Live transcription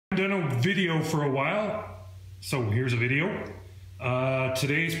Done a video for a while, so here's a video.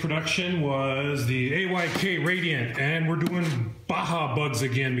 Today's production was the AYK Radiant, and we're doing Baja bugs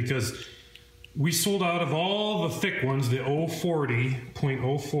again because we sold out of all the thick ones, the 040,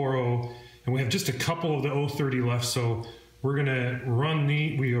 0.040, and we have just a couple of the 030 left, so we're gonna run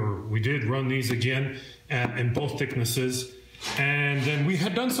we did run these again in both thicknesses. And then we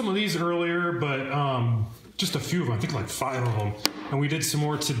had done some of these earlier, but just a few of them, I think like 5 of them. And we did some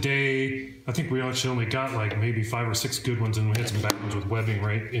more today. I think we actually only got like maybe 5 or 6 good ones, and we had some bad ones with webbing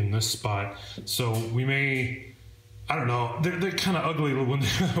right in this spot. So we may, I don't know, they're kind of ugly when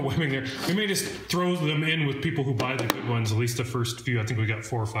they're webbing there. We may just throw them in with people who buy the good ones, at least the first few. I think we got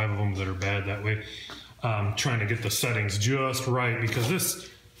 4 or 5 of them that are bad that way. Trying to get the settings just right, because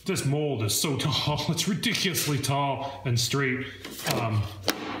this mold is so tall. It's ridiculously tall and straight.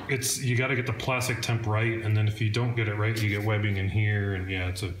 You got to get the plastic temp right, and then if you don't get it right, you get webbing in here, and yeah,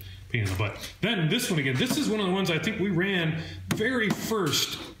 it's a pain in the butt. Then this one again, this is one of the ones I think we ran very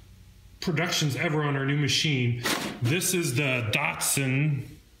first productions ever on our new machine. This is the Datsun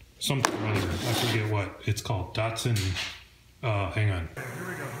something or other. I forget what it's called. Datsun. Hang on. Here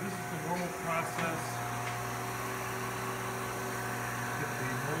we go. This is the normal process. Get the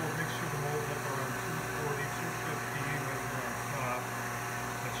mold, make sure the mold's up around 240, 250 right on top.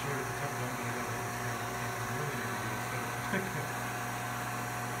 That's sure at the top down, but I got really need to do this.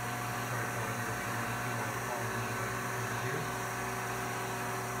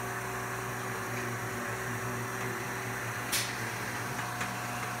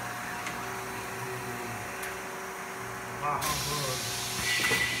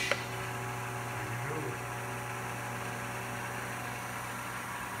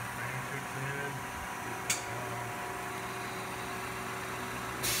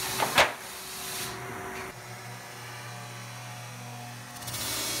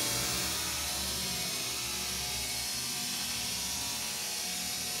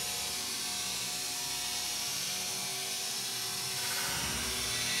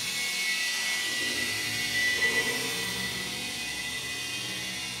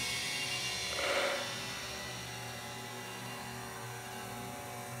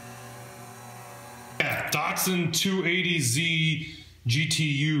 Datsun 280z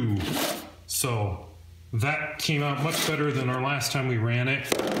GTU. So that came out much better than our last time we ran it.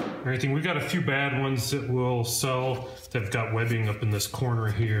 Everything. We got a few bad ones that will sell. They've got webbing up in this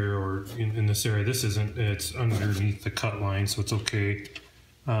corner here or in this area. This isn't. It's underneath the cut line, so it's okay.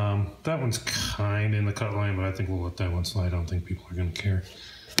 That one's kind of in the cut line, but I think we'll let that one slide. I don't think people are going to care.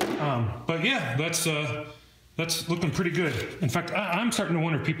 But yeah, that's looking pretty good. In fact, I'm starting to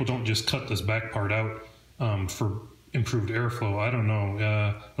wonder if people don't just cut this back part out for improved airflow. I don't know.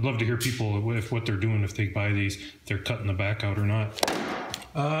 I'd love to hear people if what they're doing, if they buy these, if they're cutting the back out or not.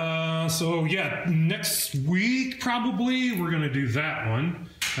 So yeah, next week probably we're gonna do that one.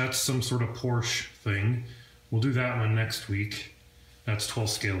 That's some sort of Porsche thing. We'll do that one next week. That's 12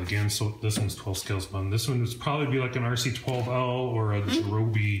 scale again, so this one's 12 scales bun. This one would probably be like an RC12L or a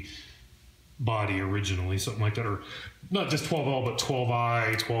Jerobi body originally, something like that, or not just 12L but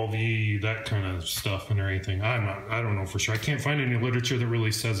 12I, 12E, that kind of stuff and everything. I don't know for sure. I can't find any literature that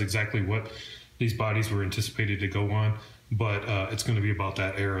really says exactly what these bodies were anticipated to go on, but it's going to be about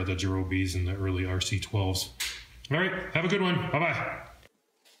that era, the Jerobis and the early RC12s. All right, have a good one. Bye-bye.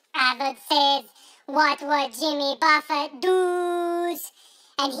 Abbott says, what would Jimmy Buffett do?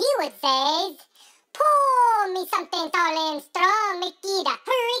 And he would say, pour me something tall and strong, make it a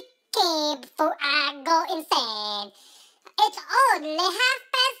hurricane before I go insane. It's only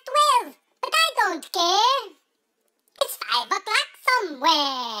 12:30, but I don't care. It's 5 o'clock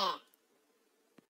somewhere.